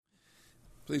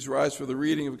Please rise for the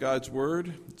reading of God's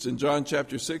Word. It's in John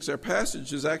chapter 6. Our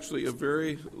passage is actually a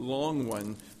very long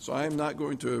one, so I am not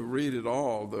going to read it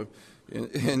all.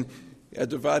 And I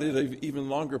divided an even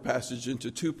longer passage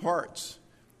into two parts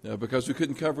because we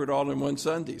couldn't cover it all in one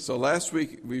Sunday. So last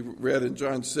week we read in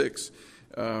John 6,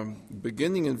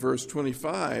 beginning in verse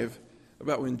 25,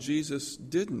 about when Jesus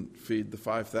didn't feed the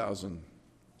 5,000.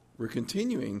 We're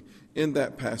continuing in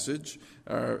that passage,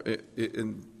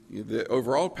 in the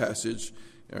overall passage.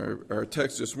 Our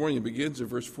text this morning begins in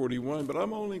verse 41, but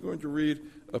I'm only going to read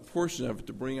a portion of it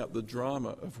to bring out the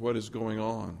drama of what is going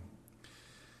on.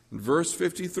 In verse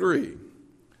 53,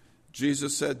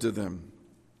 Jesus said to them,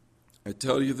 I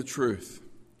tell you the truth,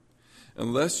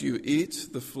 unless you eat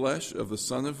the flesh of the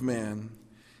Son of Man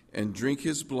and drink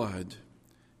his blood,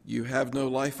 you have no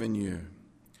life in you.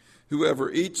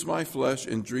 Whoever eats my flesh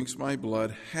and drinks my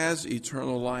blood has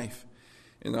eternal life,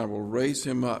 and I will raise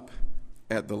him up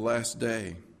at the last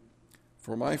day.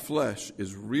 For my flesh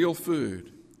is real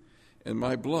food, and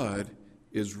my blood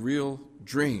is real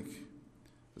drink.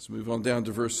 Let's move on down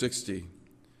to verse 60.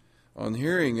 On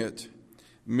hearing it,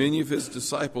 many of his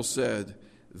disciples said,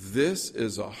 This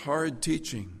is a hard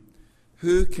teaching.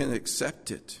 Who can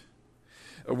accept it?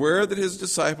 Aware that his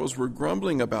disciples were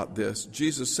grumbling about this,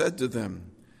 Jesus said to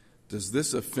them, Does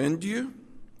this offend you?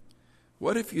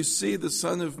 What if you see the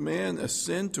Son of Man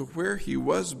ascend to where he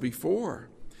was before?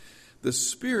 The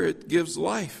Spirit gives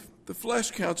life. The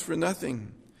flesh counts for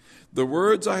nothing. The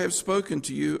words I have spoken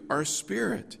to you are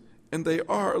spirit, and they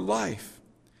are life.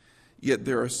 Yet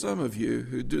there are some of you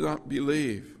who do not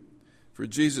believe. For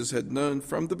Jesus had known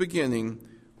from the beginning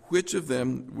which of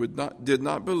them did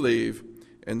not believe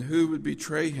and who would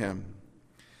betray him.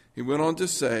 He went on to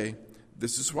say,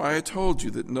 This is why I told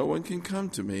you that no one can come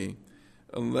to me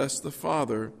unless the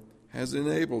Father has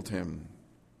enabled him.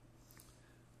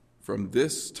 From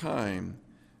this time,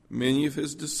 many of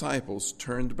his disciples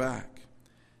turned back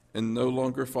and no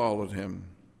longer followed him.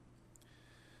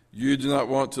 You do not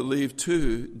want to leave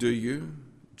too, do you?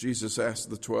 Jesus asked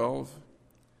the 12.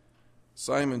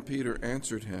 Simon Peter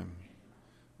answered him,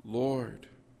 Lord,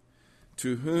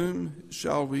 to whom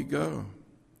shall we go?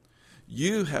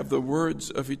 You have the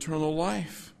words of eternal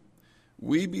life.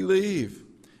 We believe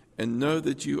and know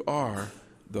that you are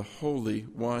the Holy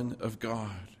One of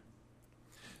God.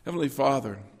 Heavenly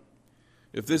Father,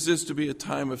 if this is to be a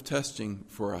time of testing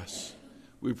for us,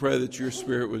 we pray that your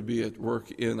Spirit would be at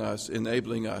work in us,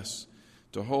 enabling us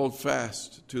to hold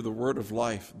fast to the word of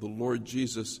life, the Lord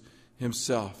Jesus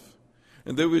himself,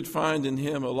 and that we would find in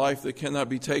him a life that cannot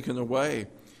be taken away,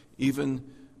 even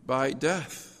by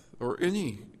death or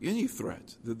any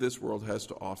threat that this world has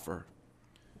to offer.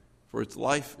 For it's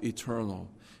life eternal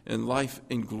and life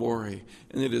in glory.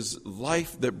 And it is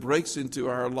life that breaks into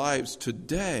our lives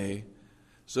today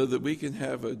so that we can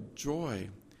have a joy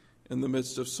in the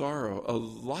midst of sorrow, a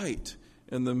light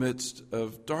in the midst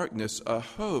of darkness, a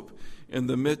hope in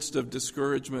the midst of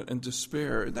discouragement and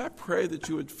despair. And I pray that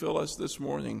you would fill us this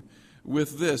morning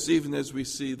with this, even as we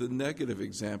see the negative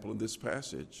example in this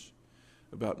passage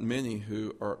about many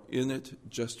who are in it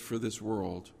just for this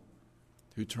world,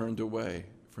 who turned away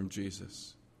from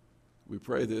Jesus. We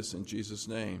pray this in Jesus'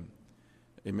 name.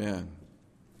 Amen.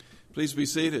 Please be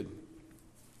seated.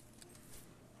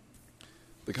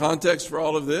 The context for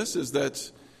all of this is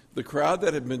that the crowd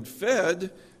that had been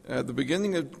fed, at the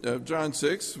beginning of John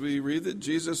 6, we read that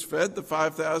Jesus fed the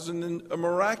 5,000 in a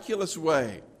miraculous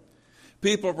way.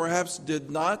 People perhaps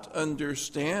did not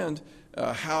understand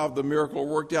how the miracle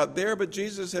worked out there, but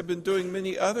Jesus had been doing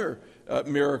many other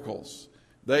miracles.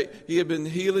 He had been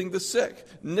healing the sick.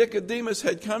 Nicodemus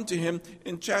had come to him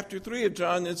in chapter 3 of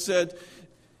John and said,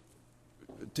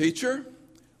 Teacher,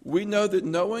 we know that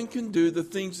no one can do the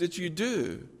things that you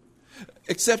do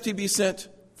except he be sent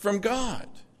from God.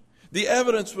 The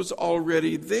evidence was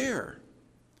already there.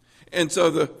 And so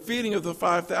the feeding of the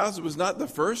 5,000 was not the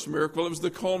first miracle. It was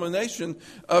the culmination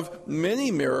of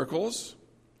many miracles.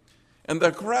 And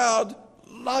the crowd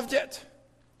loved it.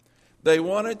 They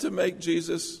wanted to make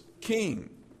Jesus king.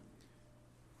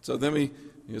 So then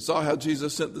you saw how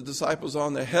Jesus sent the disciples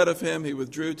on ahead of him. He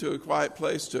withdrew to a quiet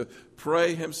place to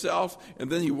pray himself.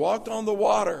 And then he walked on the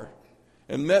water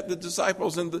and met the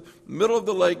disciples in the middle of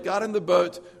the lake, got in the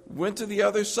boat, went to the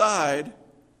other side.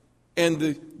 And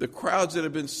the crowds that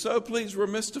had been so pleased were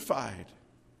mystified.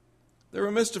 They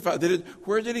were mystified.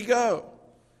 Where did he go?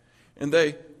 And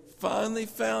they finally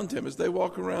found him as they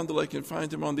walk around the lake and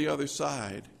find him on the other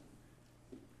side.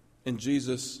 And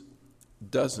Jesus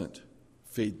doesn't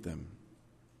feed them.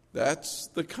 That's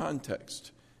the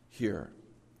context here.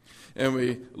 And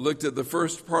we looked at the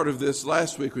first part of this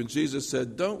last week when Jesus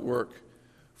said, Don't work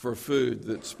for food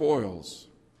that spoils,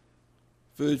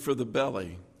 food for the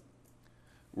belly.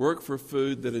 Work for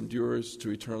food that endures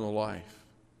to eternal life.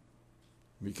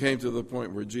 We came to the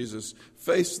point where Jesus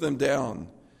faced them down.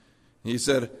 He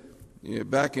said,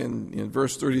 back in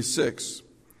verse 36,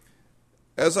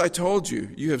 "As I told you,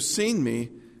 you have seen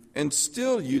me, and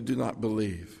still you do not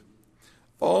believe.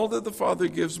 All that the Father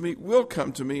gives me will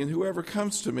come to me, and whoever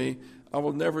comes to me, I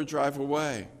will never drive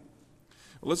away."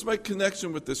 Well, let's make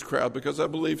connection with this crowd, because I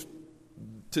believe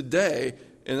today,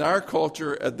 in our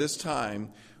culture at this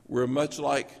time, we're much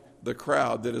like the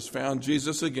crowd that has found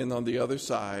Jesus again on the other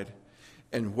side.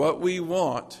 And what we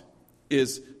want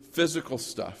is physical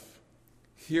stuff,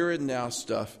 here and now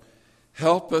stuff.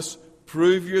 Help us,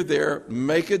 prove you're there,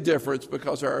 make a difference,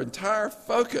 because our entire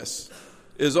focus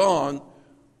is on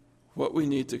what we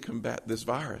need to combat this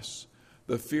virus,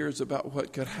 the fears about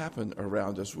what could happen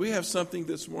around us. We have something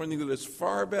this morning that is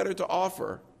far better to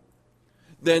offer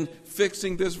than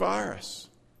fixing this virus.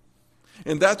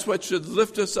 And that's what should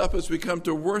lift us up as we come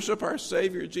to worship our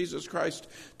Savior, Jesus Christ,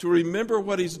 to remember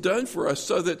what He's done for us,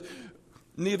 so that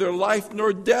neither life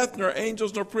nor death nor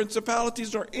angels nor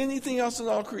principalities nor anything else in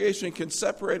all creation can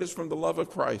separate us from the love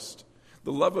of Christ,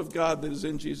 the love of God that is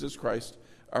in Jesus Christ,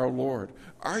 our Lord.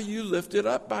 Are you lifted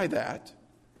up by that?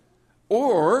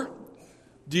 Or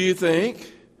do you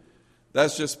think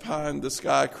that's just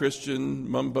pie-in-the-sky Christian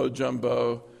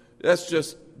mumbo-jumbo? That's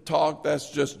just talk, that's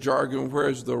just jargon.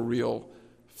 Where's the real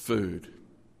food?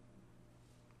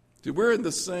 See, we're in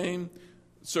the same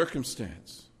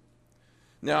circumstance.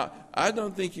 Now, I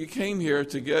don't think you came here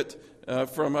to get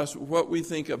from us what we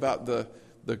think about the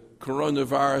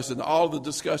coronavirus and all the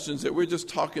discussions that we're just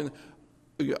talking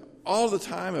all the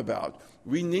time about.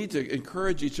 We need to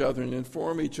encourage each other and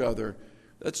inform each other.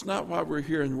 That's not why we're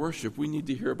here in worship. We need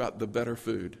to hear about the better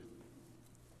food,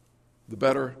 the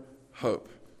better hope,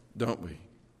 don't we?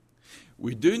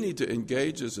 We do need to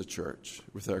engage as a church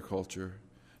with our culture.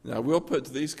 Now, we'll put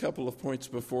these couple of points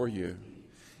before you.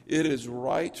 It is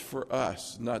right for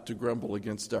us not to grumble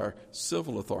against our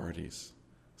civil authorities.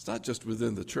 It's not just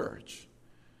within the church.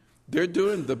 They're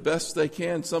doing the best they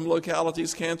can. Some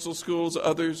localities cancel schools,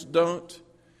 others don't.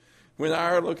 When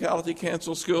our locality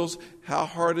cancels schools, how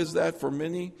hard is that for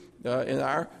many in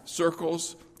our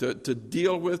circles to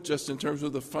deal with, just in terms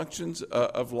of the functions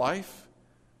of life?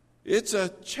 It's a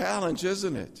challenge,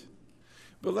 isn't it?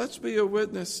 But let's be a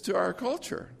witness to our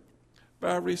culture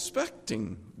by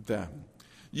respecting them.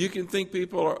 You can think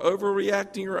people are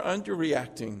overreacting or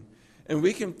underreacting, and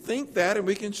we can think that and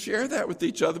we can share that with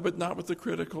each other, but not with the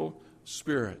critical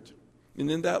spirit. And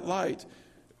in that light,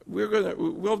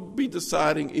 we'll be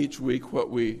deciding each week what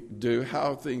we do,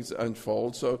 how things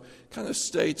unfold. So kind of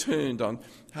stay tuned on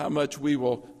how much we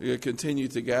will continue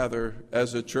to gather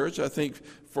as a church. I think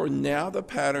for now the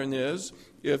pattern is,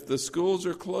 if the schools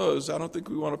are closed, I don't think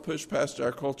we want to push past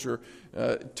our culture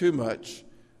too much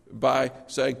by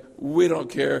saying, we don't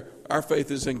care, our faith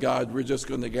is in God, we're just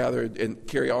going to gather and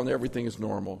carry on, everything is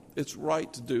normal. It's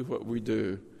right to do what we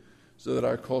do so that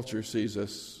our culture sees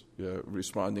us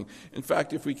responding. In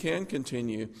fact, if we can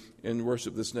continue in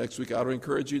worship this next week, I would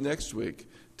encourage you next week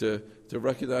to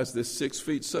recognize this 6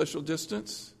 feet social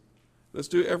distance. Let's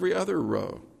do every other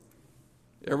row.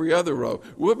 Every other row.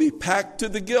 We'll be packed to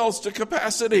the gills to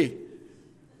capacity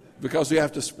because we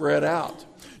have to spread out.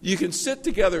 You can sit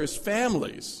together as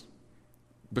families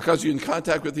because you're in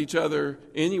contact with each other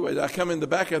anyway. I come in the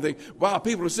back and I think, wow,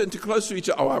 people are sitting too close to each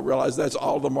other. Oh, I realize that's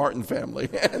all the Martin family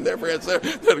and their friends. They're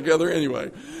together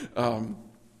anyway.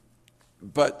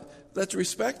 But let's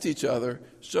respect each other,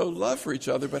 show love for each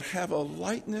other, but have a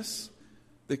lightness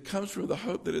that comes from the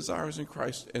hope that is ours in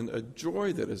Christ and a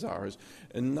joy that is ours,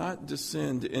 and not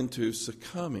descend into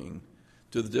succumbing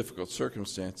to the difficult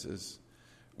circumstances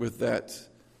with that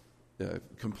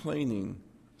complaining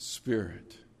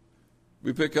spirit.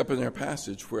 We pick up in our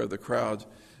passage where the crowd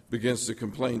begins to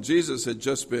complain. Jesus had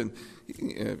just been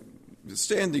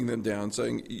standing them down,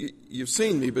 saying, "You've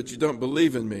seen me, but you don't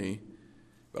believe in me.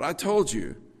 But I told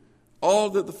you, all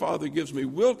that the Father gives me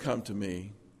will come to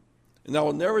me, and I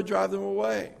will never drive them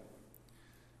away."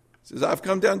 He says, "I've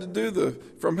come down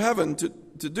from heaven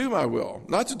to do my will.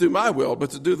 Not to do my will, but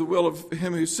to do the will of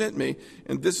him who sent me.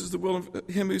 And this is the will of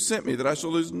him who sent me, that I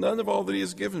shall lose none of all that he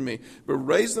has given me, but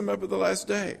raise them up at the last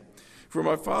day. For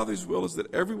my Father's will is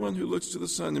that everyone who looks to the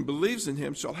Son and believes in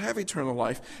him shall have eternal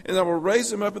life, and I will raise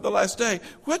them up at the last day."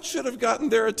 What should have gotten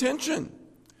their attention?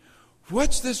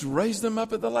 What's this raise them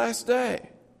up at the last day?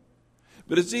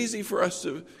 But it's easy for us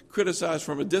to criticize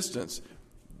from a distance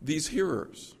these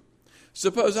hearers.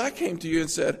 Suppose I came to you and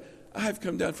said, "I have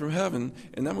come down from heaven,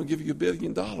 and I'm going to give you $1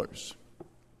 billion.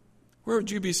 Where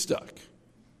would you be stuck?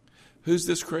 Who's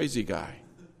this crazy guy?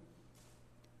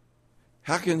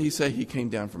 How can he say he came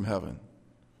down from heaven?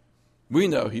 We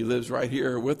know he lives right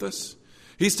here with us.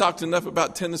 He's talked enough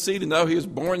about Tennessee to know he was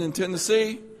born in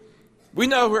Tennessee. We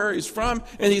know where he's from,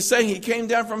 and he's saying he came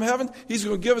down from heaven. He's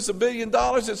going to give us $1 billion.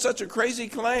 It's such a crazy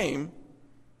claim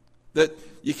that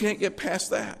you can't get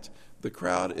past that. The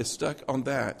crowd is stuck on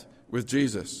that with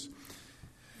Jesus.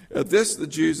 At this, the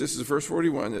Jews, this is verse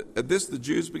 41, at this the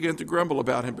Jews began to grumble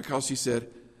about him because he said,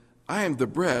 I am the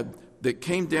bread that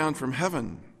came down from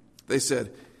heaven. They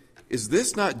said, is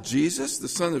this not Jesus, the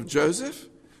son of Joseph,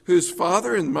 whose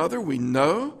father and mother we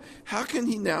know? How can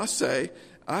he now say,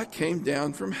 I came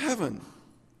down from heaven?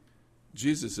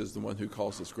 Jesus is the one who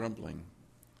calls us grumbling.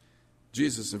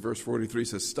 Jesus in verse 43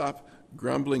 says, stop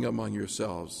grumbling among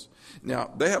yourselves.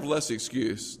 Now, they have less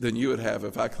excuse than you would have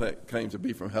if I claimed to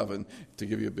be from heaven to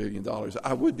give you $1 billion.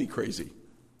 I would be crazy.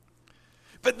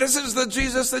 But this is the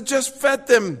Jesus that just fed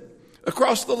them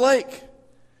across the lake.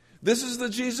 This is the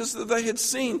Jesus that they had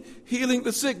seen healing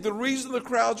the sick. The reason the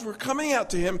crowds were coming out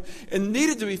to him and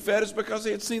needed to be fed is because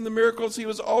they had seen the miracles he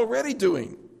was already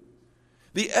doing.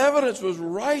 The evidence was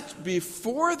right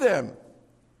before them.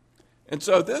 And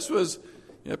so this was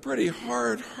a pretty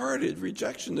hard-hearted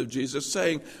rejection of Jesus,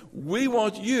 saying, we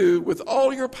want you with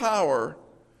all your power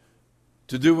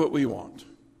to do what we want.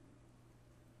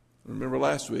 Remember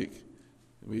last week,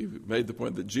 we made the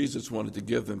point that Jesus wanted to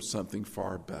give them something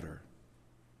far better.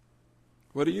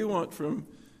 What do you want from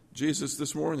Jesus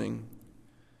this morning?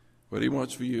 What he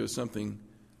wants for you is something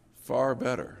far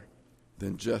better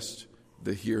than just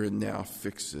the here and now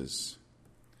fixes.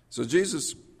 So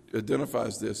Jesus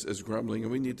identifies this as grumbling,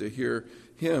 and we need to hear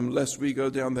him lest we go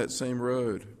down that same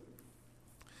road.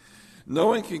 No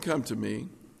one can come to me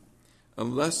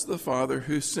unless the Father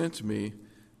who sent me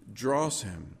draws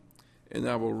him, and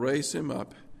I will raise him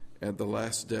up at the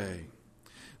last day.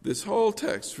 This whole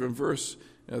text from verses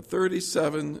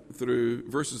 37 through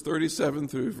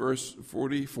verse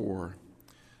 44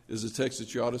 is a text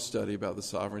that you ought to study about the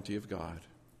sovereignty of God.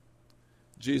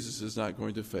 Jesus is not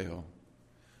going to fail.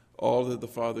 All that the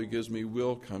Father gives me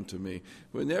will come to me.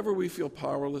 Whenever we feel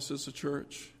powerless as a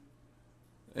church,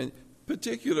 and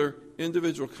particular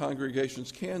individual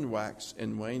congregations can wax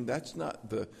and wane, that's not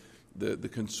the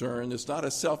concern. It's not a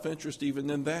self-interest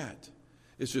even in that.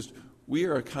 It's just we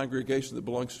are a congregation that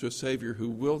belongs to a Savior who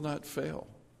will not fail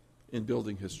in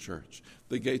building his church.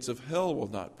 The gates of hell will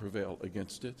not prevail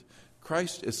against it.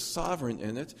 Christ is sovereign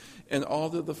in it, and all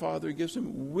that the Father gives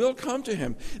him will come to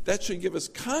him. That should give us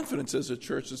confidence as a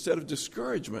church instead of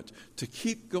discouragement to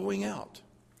keep going out,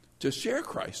 to share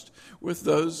Christ with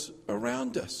those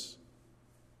around us.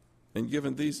 And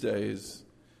given these days,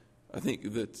 I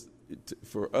think that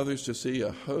for others to see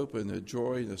a hope and a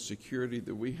joy and a security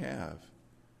that we have,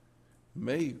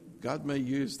 God may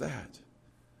use that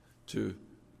to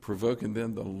provoke in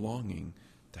them the longing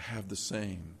to have the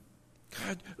same.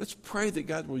 God, let's pray that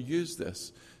God will use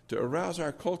this to arouse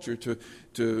our culture to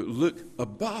look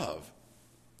above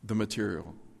the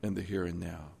material and the here and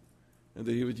now. And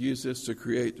that he would use this to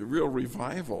create a real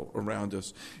revival around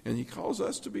us. And he calls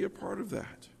us to be a part of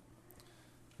that.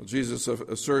 Well, Jesus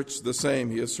asserts the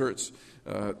same. He asserts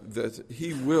that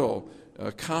he will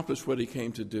accomplish what he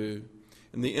came to do.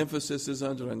 And the emphasis is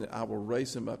underlined that I will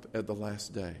raise him up at the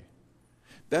last day.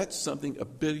 That's something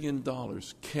 $1 billion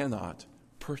cannot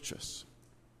purchase.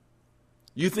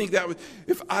 You think that would,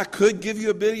 if I could give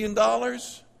you $1 billion,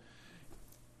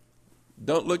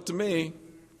 don't look to me.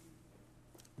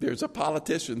 There's a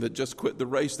politician that just quit the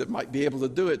race that might be able to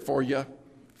do it for you,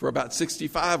 for about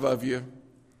 65 of you.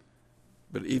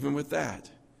 But even with that,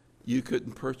 you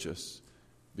couldn't purchase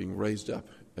being raised up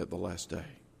at the last day.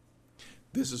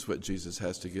 This is what Jesus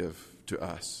has to give to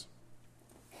us.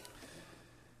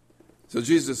 So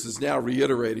Jesus is now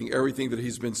reiterating everything that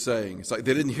he's been saying. It's like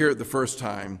they didn't hear it the first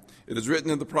time. It is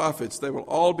written in the prophets, they will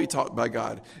all be taught by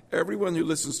God. Everyone who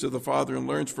listens to the Father and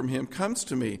learns from him comes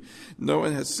to me. No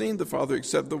one has seen the Father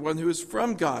except the one who is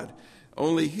from God.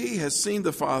 Only he has seen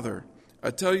the Father.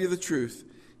 I tell you the truth.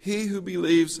 He who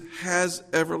believes has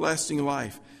everlasting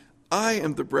life. I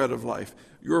am the bread of life.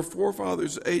 Your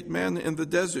forefathers ate manna in the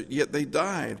desert, yet they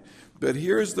died. But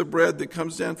here is the bread that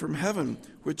comes down from heaven,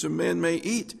 which a man may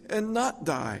eat and not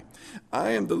die. I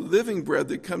am the living bread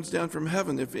that comes down from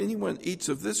heaven. If anyone eats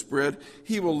of this bread,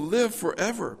 he will live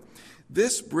forever.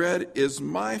 This bread is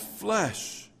my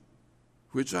flesh,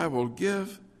 which I will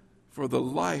give for the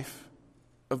life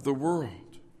of the world.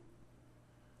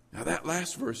 Now that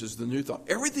last verse is the new thought.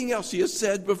 Everything else he has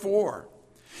said before.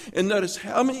 And notice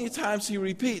how many times he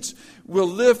repeats, will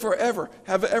live forever,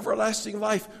 have everlasting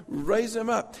life, raise him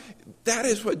up. That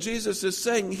is what Jesus is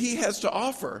saying he has to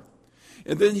offer.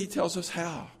 And then he tells us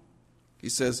how. He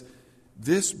says,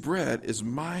 this bread is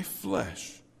my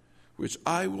flesh, which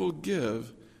I will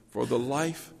give for the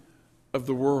life of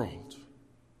the world.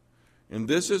 And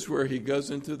this is where he goes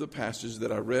into the passage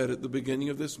that I read at the beginning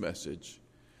of this message,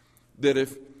 that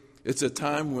if it's a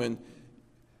time when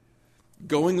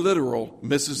going literal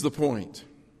misses the point.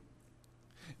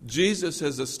 Jesus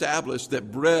has established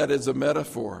that bread is a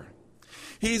metaphor.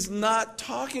 He's not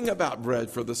talking about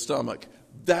bread for the stomach.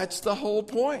 That's the whole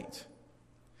point.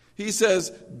 He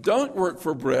says, don't work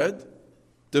for bread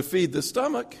to feed the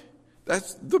stomach.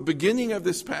 That's the beginning of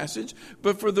this passage,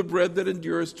 but for the bread that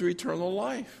endures to eternal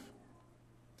life.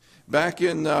 Back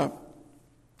in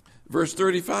verse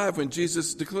 35, when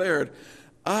Jesus declared,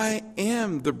 I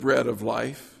am the bread of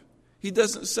life, he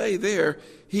doesn't say there,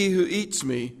 he who eats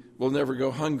me will never go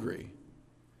hungry.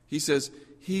 He says,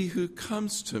 he who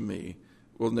comes to me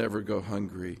will never go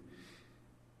hungry.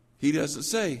 He doesn't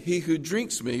say, he who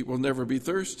drinks me will never be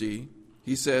thirsty.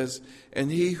 He says,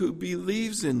 and he who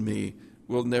believes in me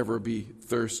will never be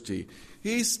thirsty.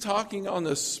 He's talking on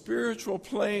a spiritual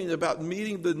plane about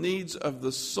meeting the needs of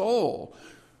the soul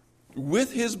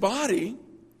with his body,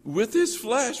 with his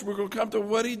flesh. We're going to come to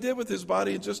what he did with his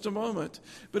body in just a moment.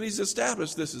 But he's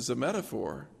established this as a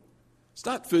metaphor. It's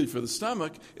not food for the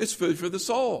stomach, it's food for the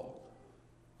soul,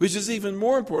 which is even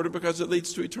more important because it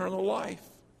leads to eternal life.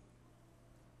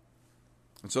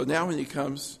 And so now when he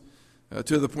comes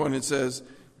to the point and says,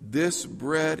 this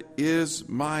bread is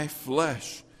my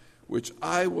flesh, which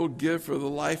I will give for the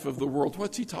life of the world.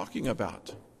 What's he talking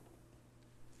about?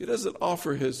 He doesn't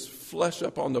offer his flesh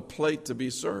up on the plate to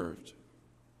be served.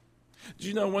 Do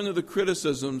you know one of the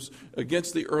criticisms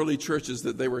against the early churches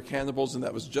that they were cannibals, and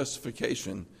that was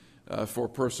justification for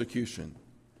persecution?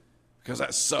 Because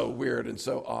that's so weird and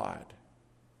so odd.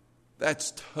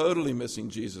 That's totally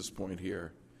missing Jesus' point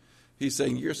here. He's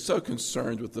saying you're so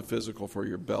concerned with the physical for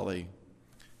your belly.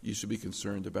 You should be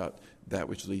concerned about that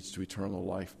which leads to eternal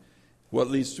life. What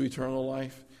leads to eternal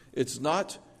life? It's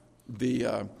not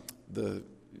the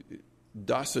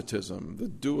docetism, the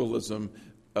dualism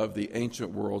of the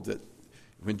ancient world, that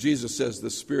when Jesus says the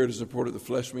spirit is important, the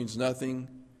flesh means nothing.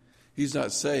 He's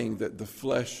not saying that the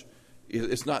flesh,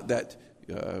 it's not that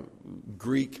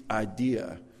Greek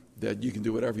idea that you can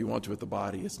do whatever you want to with the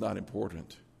body. It's not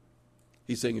important.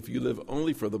 He's saying if you live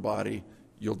only for the body,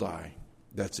 you'll die.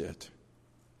 That's it.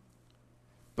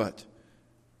 But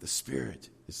the Spirit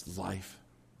is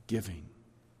life-giving.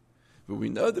 But we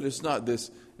know that it's not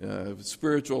this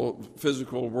spiritual,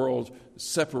 physical world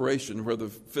separation where the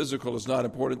physical is not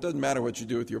important. It doesn't matter what you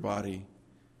do with your body.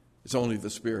 It's only the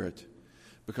Spirit.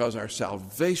 Because our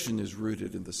salvation is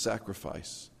rooted in the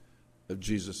sacrifice of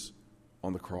Jesus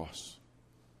on the cross.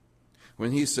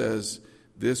 When he says,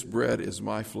 this bread is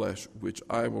my flesh, which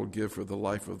I will give for the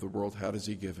life of the world, how does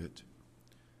he give it?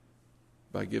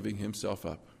 By giving himself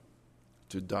up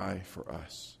to die for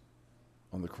us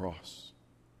on the cross.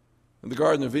 In the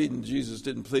Garden of Eden, Jesus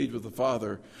didn't plead with the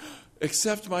Father,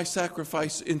 accept my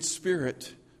sacrifice in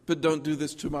spirit, but don't do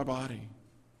this to my body.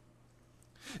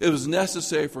 It was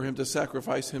necessary for him to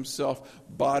sacrifice himself,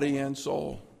 body and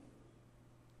soul.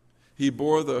 He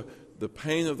bore the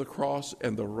pain of the cross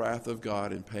and the wrath of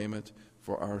God in payment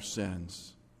for our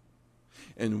sins.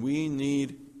 And we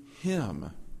need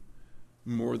him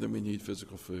more than we need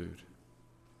physical food.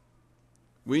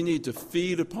 We need to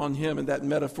feed upon him in that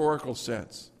metaphorical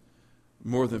sense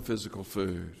more than physical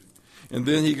food. And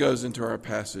then he goes into our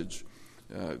passage.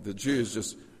 The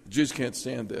Jews can't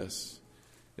stand this.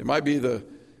 It might be the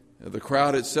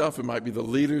crowd itself. It might be the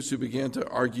leaders who began to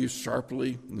argue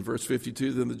sharply. In verse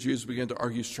 52, then the Jews began to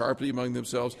argue sharply among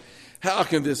themselves. How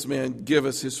can this man give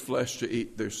us his flesh to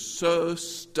eat? They're so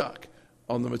stuck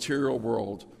on the material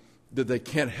world that they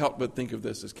can't help but think of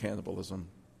this as cannibalism.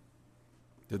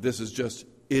 That this is just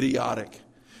idiotic.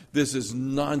 This is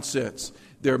nonsense.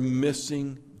 They're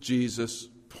missing Jesus'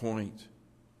 point.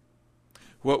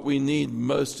 What we need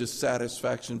most is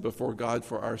satisfaction before God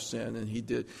for our sin, and he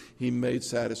did. He made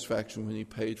satisfaction when he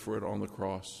paid for it on the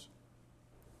cross,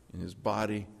 in his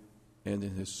body and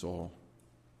in his soul.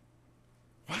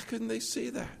 Why couldn't they see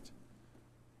that?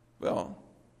 Well,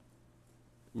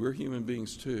 we're human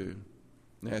beings too.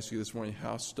 And I ask you this morning,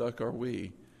 how stuck are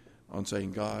we on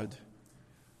saying, God,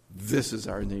 this is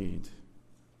our need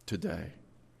today?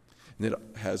 And it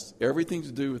has everything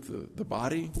to do with the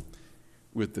body,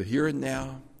 with the here and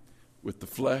now, with the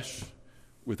flesh,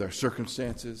 with our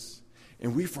circumstances.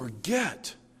 And we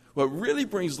forget what really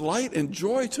brings light and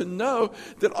joy to know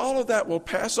that all of that will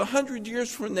pass 100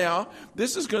 years from now.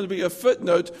 This is going to be a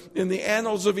footnote in the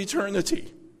annals of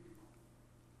eternity.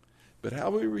 But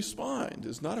how we respond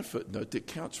is not a footnote that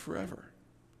counts forever.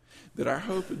 That our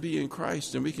hope would be in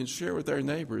Christ and we can share with our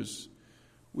neighbors.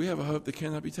 We have a hope that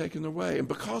cannot be taken away. And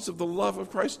because of the love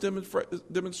of Christ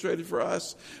demonstrated for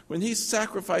us, when he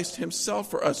sacrificed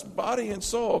himself for us, body and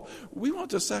soul, we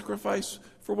want to sacrifice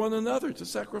for one another, to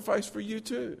sacrifice for you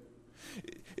too.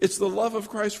 It's the love of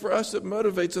Christ for us that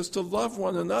motivates us to love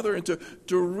one another and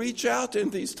to reach out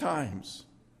in these times.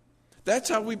 That's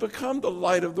how we become the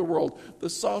light of the world, the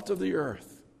salt of the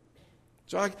earth.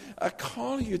 So I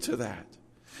call you to that.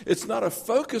 It's not a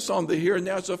focus on the here and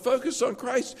now, it's a focus on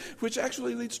Christ, which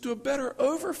actually leads to a better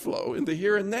overflow in the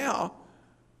here and now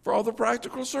for all the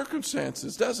practical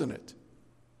circumstances, doesn't it?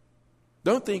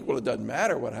 Don't think, well, it doesn't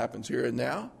matter what happens here and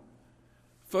now.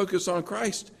 Focus on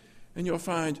Christ, and you'll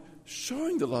find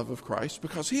showing the love of Christ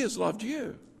because he has loved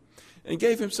you and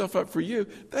gave himself up for you.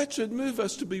 That should move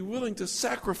us to be willing to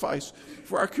sacrifice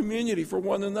for our community, for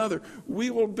one another. We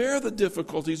will bear the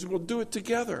difficulties, and we'll do it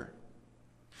together.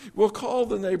 We'll call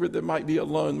the neighbor that might be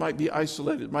alone, might be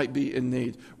isolated, might be in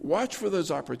need. Watch for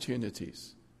those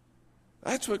opportunities.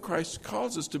 That's what Christ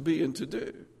calls us to be and to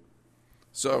do.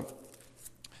 So,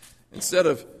 instead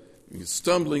of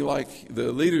stumbling like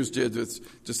the leaders did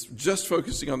with just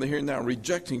focusing on the here and now,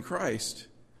 rejecting Christ,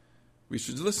 we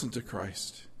should listen to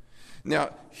Christ.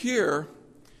 Now, here,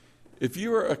 if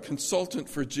you were a consultant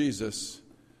for Jesus,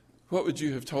 what would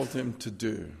you have told him to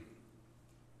do?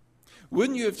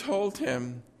 Wouldn't you have told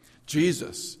him,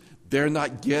 Jesus, they're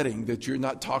not getting that you're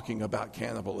not talking about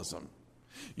cannibalism.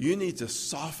 You need to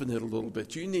soften it a little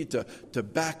bit. You need to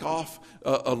back off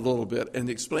a little bit and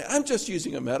explain. I'm just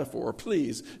using a metaphor.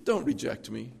 Please, don't reject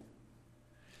me.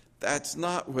 That's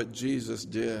not what Jesus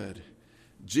did.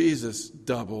 Jesus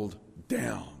doubled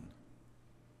down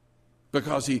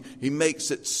because he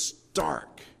makes it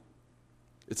stark.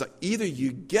 It's like either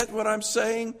you get what I'm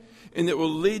saying and it will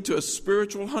lead to a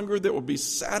spiritual hunger that will be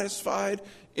satisfied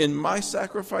in my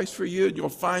sacrifice for you, and you'll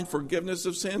find forgiveness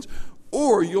of sins,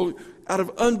 or you'll, out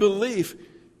of unbelief,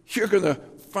 you're going to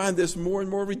find this more and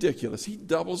more ridiculous. He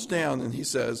doubles down and he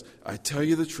says, I tell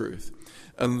you the truth,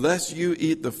 unless you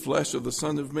eat the flesh of the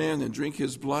Son of Man and drink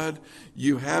his blood,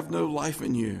 you have no life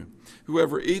in you.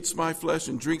 Whoever eats my flesh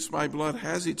and drinks my blood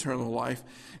has eternal life,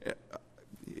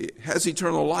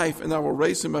 and I will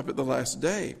raise him up at the last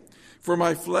day. For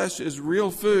my flesh is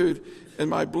real food, and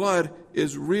my blood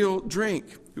is real drink.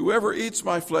 Whoever eats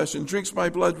my flesh and drinks my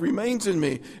blood remains in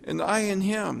me, and I in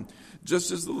him. Just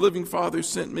as the living Father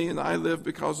sent me, and I live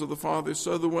because of the Father,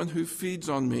 so the one who feeds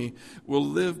on me will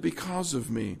live because of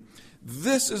me.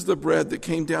 This is the bread that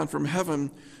came down from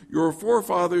heaven. Your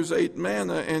forefathers ate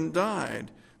manna and died,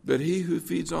 but he who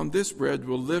feeds on this bread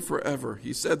will live forever.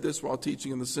 He said this while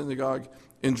teaching in the synagogue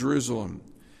in Jerusalem.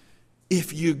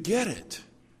 If you get it,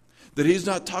 that he's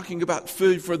not talking about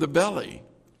food for the belly,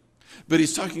 but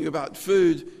he's talking about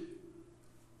food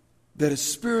that is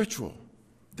spiritual,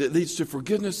 that leads to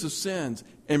forgiveness of sins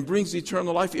and brings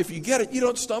eternal life. If you get it, you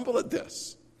don't stumble at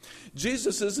this.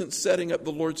 Jesus isn't setting up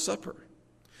the Lord's Supper.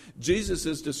 Jesus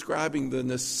is describing the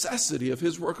necessity of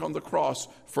his work on the cross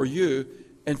for you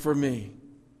and for me.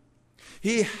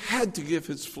 He had to give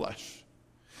his flesh.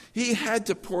 He had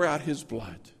to pour out his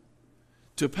blood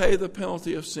to pay the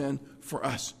penalty of sin for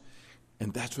us.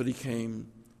 And that's what he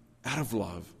came out of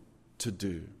love to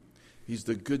do. He's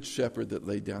the good shepherd that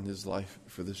laid down his life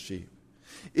for the sheep.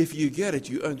 If you get it,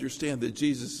 you understand that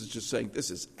Jesus is just saying this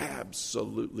is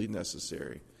absolutely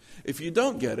necessary. If you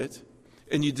don't get it,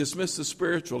 and you dismiss the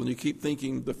spiritual and you keep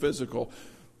thinking the physical,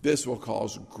 this will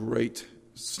cause great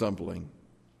stumbling,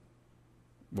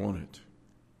 won't it?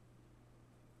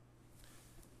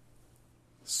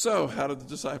 So, how did the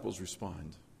disciples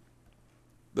respond?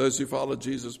 Those who followed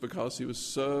Jesus because he was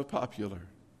so popular.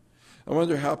 I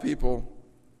wonder how people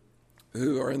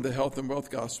who are in the health and wealth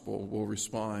gospel will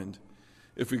respond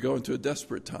if we go into a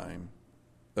desperate time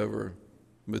over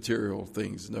material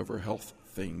things and over health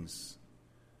things.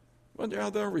 I wonder how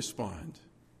they'll respond.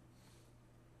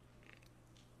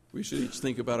 We should each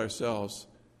think about ourselves.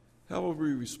 How will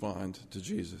we respond to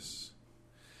Jesus?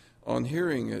 On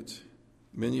hearing it,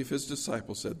 many of his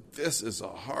disciples said, "This is a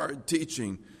hard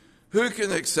teaching. Who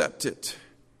can accept it?"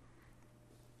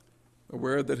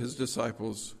 Aware that his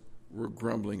disciples were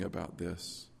grumbling about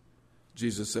this,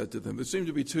 Jesus said to them, there seemed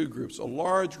to be two groups. A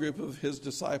large group of his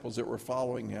disciples that were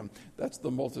following him. That's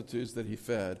the multitudes that he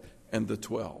fed, and the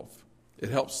 12. It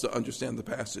helps to understand the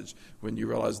passage when you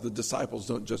realize the disciples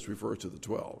don't just refer to the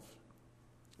 12.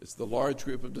 It's the large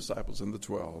group of disciples and the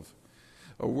 12.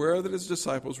 Aware that his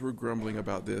disciples were grumbling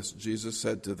about this, Jesus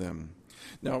said to them.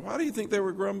 Now, why do you think they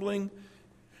were grumbling?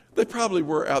 They probably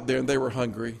were out there and they were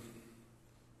hungry.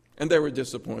 And they were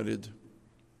disappointed.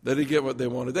 They didn't get what they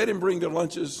wanted. They didn't bring their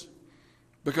lunches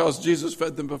because Jesus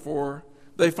fed them before.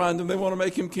 They find him, they want to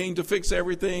make him king, to fix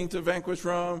everything, to vanquish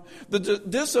Rome. The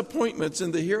disappointments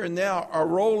in the here and now are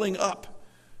rolling up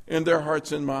in their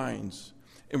hearts and minds.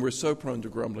 And we're so prone to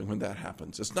grumbling when that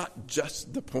happens. It's not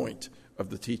just the point of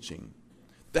the teaching.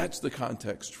 That's the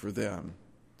context for them.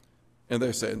 And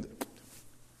they're saying,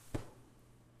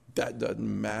 that doesn't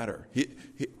matter.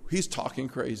 He's talking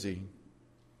crazy.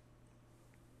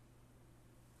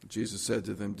 Jesus said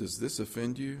to them, does this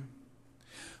offend you?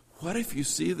 What if you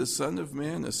see the Son of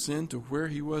Man ascend to where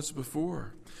he was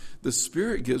before? The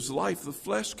Spirit gives life. The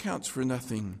flesh counts for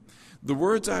nothing. The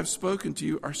words I have spoken to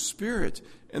you are spirit,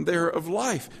 and they are of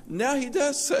life. Now he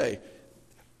does say,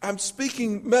 I'm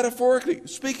speaking metaphorically,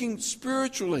 speaking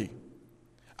spiritually.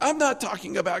 I'm not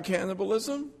talking about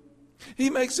cannibalism.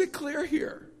 He makes it clear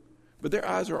here. But their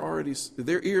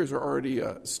ears are already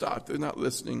stopped. They're not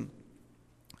listening.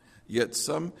 Yet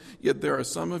there are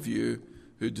some of you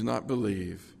who do not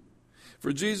believe.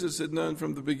 For Jesus had known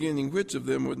from the beginning which of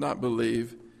them would not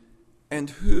believe and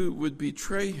who would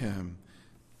betray him.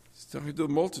 He's talking to the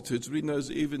multitudes, but he knows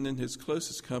even in his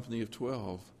closest company of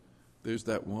 12, there's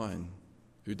that one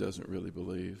who doesn't really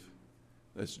believe.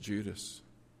 That's Judas.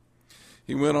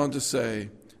 He went on to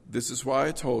say, this is why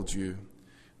I told you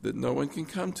that no one can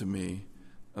come to me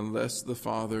unless the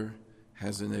Father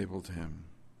has enabled him.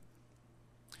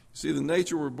 See, the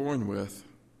nature we're born with,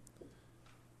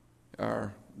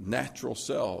 our natural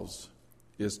selves,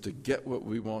 is to get what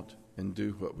we want and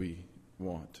do what we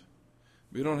want.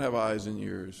 We don't have eyes and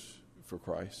ears for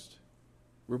Christ.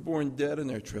 We're born dead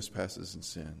in our trespasses and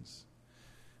sins.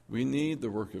 We need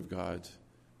the work of God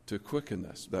to quicken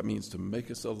us. That means to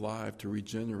make us alive, to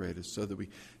regenerate us so that we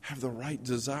have the right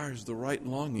desires, the right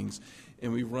longings,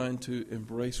 and we run to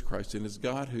embrace Christ. And it's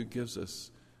God who gives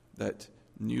us that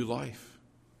new life.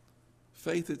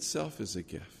 Faith itself is a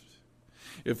gift.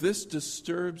 If this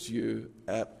disturbs you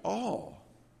at all,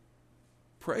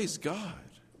 praise God.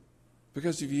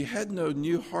 Because if you had no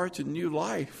new heart and new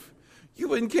life, you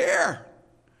wouldn't care.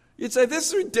 You'd say, this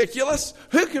is ridiculous.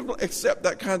 Who can accept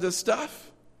that kind of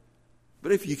stuff?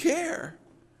 But if you care,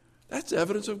 that's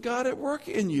evidence of God at work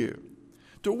in you.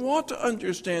 To want to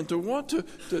understand, to want to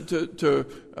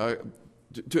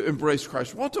embrace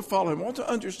Christ, want to follow him, want to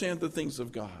understand the things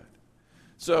of God.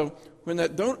 So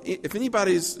if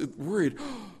anybody's worried,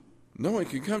 no one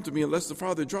can come to me unless the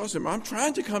Father draws him. I'm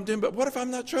trying to come to him, but what if I'm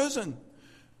not chosen?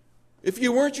 If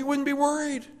you weren't, you wouldn't be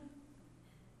worried.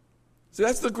 So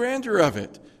that's the grandeur of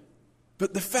it.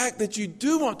 But the fact that you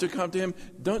do want to come to him,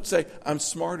 don't say, I'm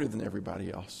smarter than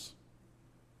everybody else.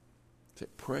 Say,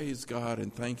 praise God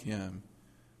and thank him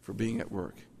for being at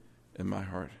work in my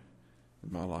heart,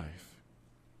 in my life.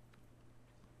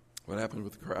 What happened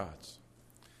with the crowds?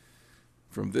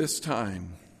 From this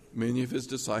time, many of his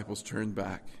disciples turned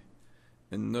back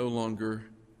and no longer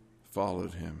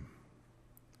followed him.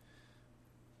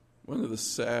 One of the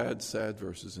sad, sad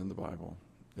verses in the Bible,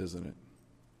 isn't it?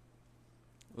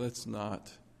 Let's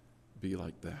not be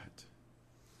like that.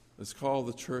 Let's call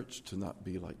the church to not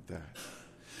be like that.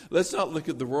 Let's not look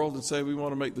at the world and say we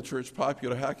want to make the church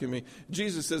popular. How can we?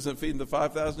 Jesus isn't feeding the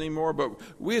 5,000 anymore, but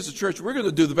we as a church, we're going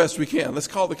to do the best we can. Let's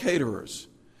call the caterers.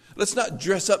 Let's not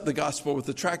dress up the gospel with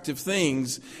attractive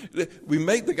things. We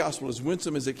make the gospel as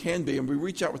winsome as it can be, and we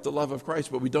reach out with the love of Christ,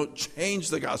 but we don't change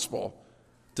the gospel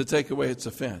to take away its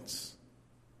offense.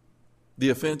 The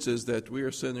offense is that we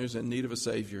are sinners in need of a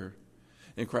Savior,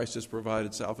 and Christ has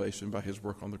provided salvation by his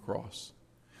work on the cross.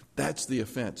 That's the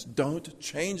offense. Don't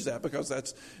change that, because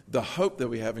that's the hope that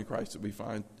we have in Christ, that we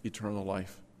find eternal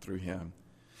life through him.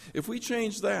 If we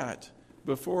change that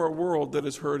before a world that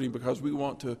is hurting because we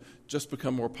want to just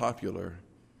become more popular,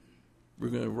 we're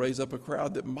going to raise up a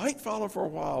crowd that might follow for a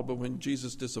while, but when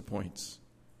Jesus disappoints,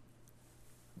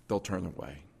 they'll turn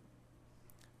away.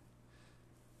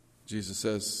 Jesus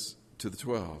says to the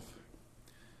 12,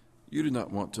 you do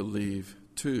not want to leave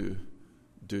too,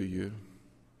 do you?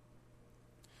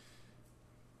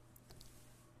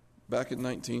 Back in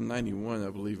 1991,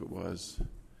 I believe it was,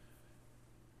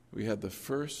 we had the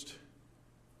first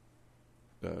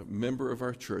member of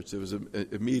our church. It was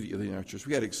immediately in our church.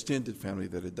 We had extended family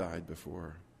that had died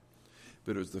before,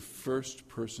 but it was the first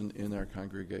person in our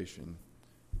congregation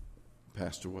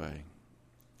passed away.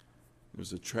 It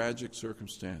was a tragic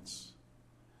circumstance.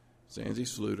 It's Andy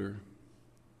Sluter,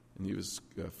 and he was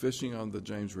fishing on the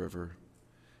James River,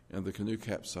 and the canoe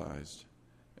capsized,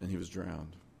 and he was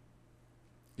drowned.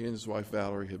 He and his wife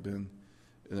Valerie had been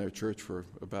in our church for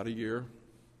about a year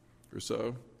or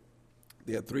so.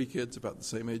 They had 3 kids about the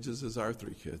same ages as our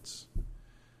 3 kids.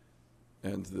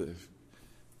 And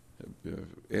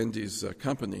Andy's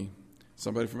company,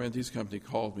 somebody from Andy's company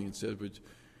called me and said,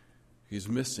 he's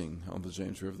missing on the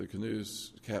James River. The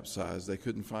canoes capsized. They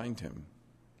couldn't find him.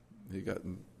 He got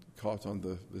caught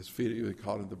on his feet. He got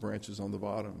caught in the branches on the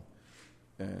bottom,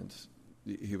 and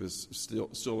he was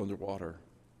still underwater.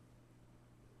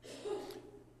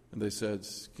 And they said,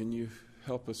 can you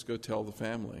help us go tell the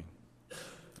family?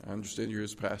 I understand you're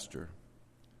his pastor.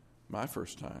 My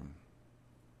first time.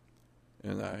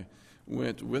 And I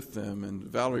went with them, and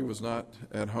Valerie was not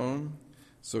at home,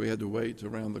 so we had to wait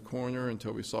around the corner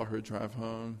until we saw her drive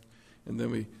home. And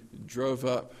then we drove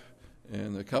up,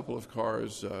 and a couple of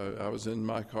cars, I was in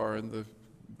my car, and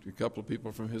a couple of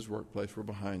people from his workplace were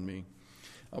behind me.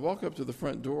 I walk up to the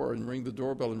front door and ring the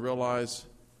doorbell and realize,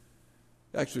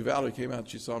 actually Valerie came out,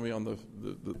 she saw me on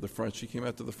the front, she came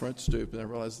out to the front stoop, and I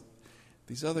realized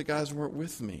these other guys weren't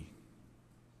with me.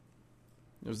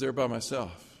 I was there by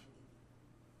myself.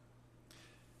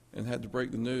 And had to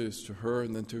break the news to her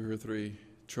and then to her 3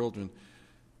 children.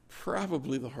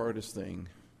 Probably the hardest thing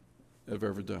I've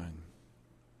ever done.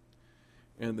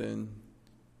 And then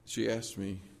she asked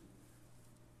me,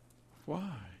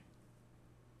 why?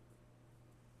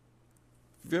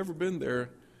 If you've ever been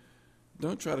there,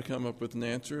 don't try to come up with an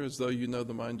answer as though you know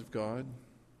the mind of God.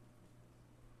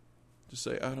 Just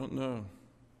say, I don't know.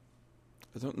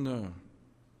 I don't know.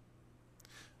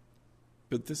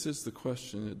 But this is the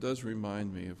question. It does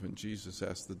remind me of when Jesus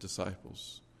asked the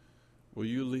disciples, will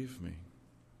you leave me?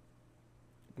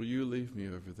 Will you leave me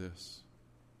over this?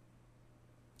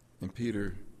 And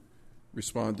Peter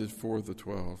responded for the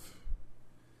 12.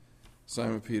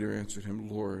 Simon Peter answered him,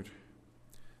 Lord,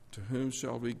 to whom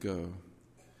shall we go?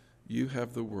 You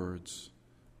have the words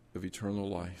of eternal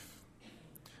life.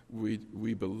 We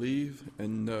believe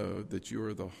and know that you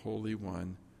are the Holy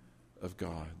One of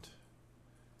God.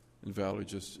 And Valerie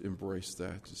just embraced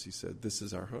that as he said, this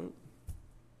is our hope.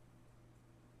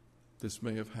 This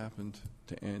may have happened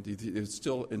to Andy. It's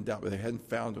still in doubt, but they hadn't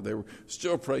found him. They were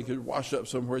still praying he could wash up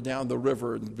somewhere down the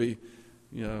river and be,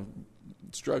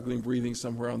 struggling, breathing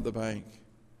somewhere on the bank.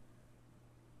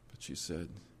 But she said,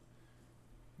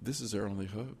 this is our only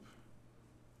hope,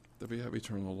 that we have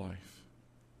eternal life.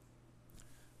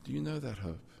 Do you know that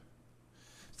hope?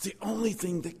 It's the only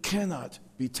thing that cannot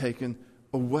be taken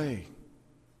away,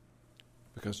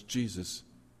 because Jesus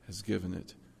has given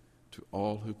it to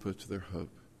all who put their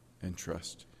hope and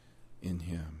trust in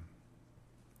him.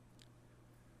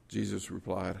 Jesus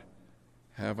replied,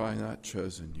 have I not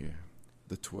chosen you,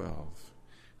 the 12?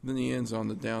 And then he ends on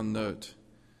the down note,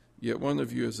 yet one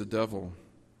of you is a devil.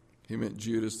 He meant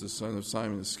Judas, the son of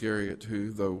Simon Iscariot,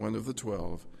 who, though one of the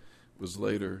 12, was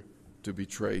later to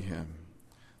betray him.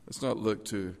 Let's not look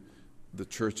to the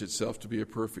church itself to be a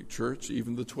perfect church.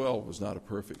 Even the 12 was not a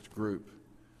perfect group.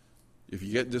 If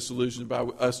you get disillusioned by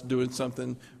us doing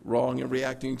something wrong and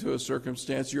reacting to a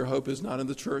circumstance, your hope is not in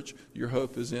the church. Your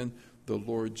hope is in the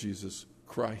Lord Jesus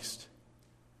Christ.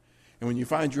 And when you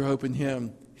find your hope in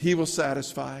him, he will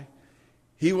satisfy.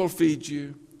 He will feed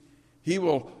you. He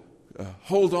will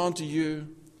hold on to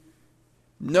you.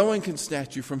 No one can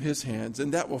snatch you from his hands,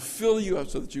 and that will fill you up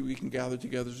so that we can gather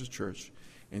together as a church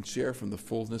and share from the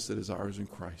fullness that is ours in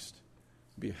Christ.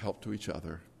 Be a help to each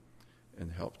other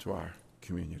and help to our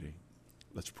community.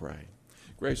 Let's pray.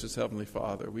 Gracious Heavenly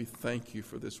Father, we thank you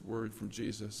for this word from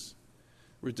Jesus.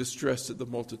 We're distressed at the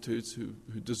multitudes who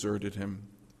deserted him.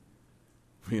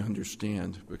 We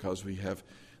understand because we have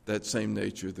that same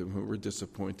nature that when we're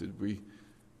disappointed, we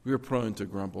are prone to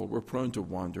grumble. We're prone to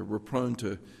wander. We're prone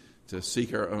to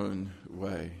seek our own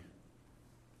way.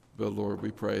 But Lord,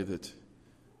 we pray that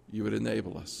you would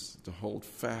enable us to hold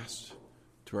fast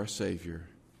to our Savior,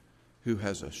 who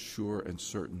has a sure and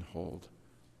certain hold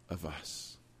of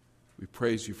us. We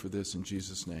praise you for this in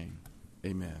Jesus' name.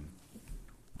 Amen.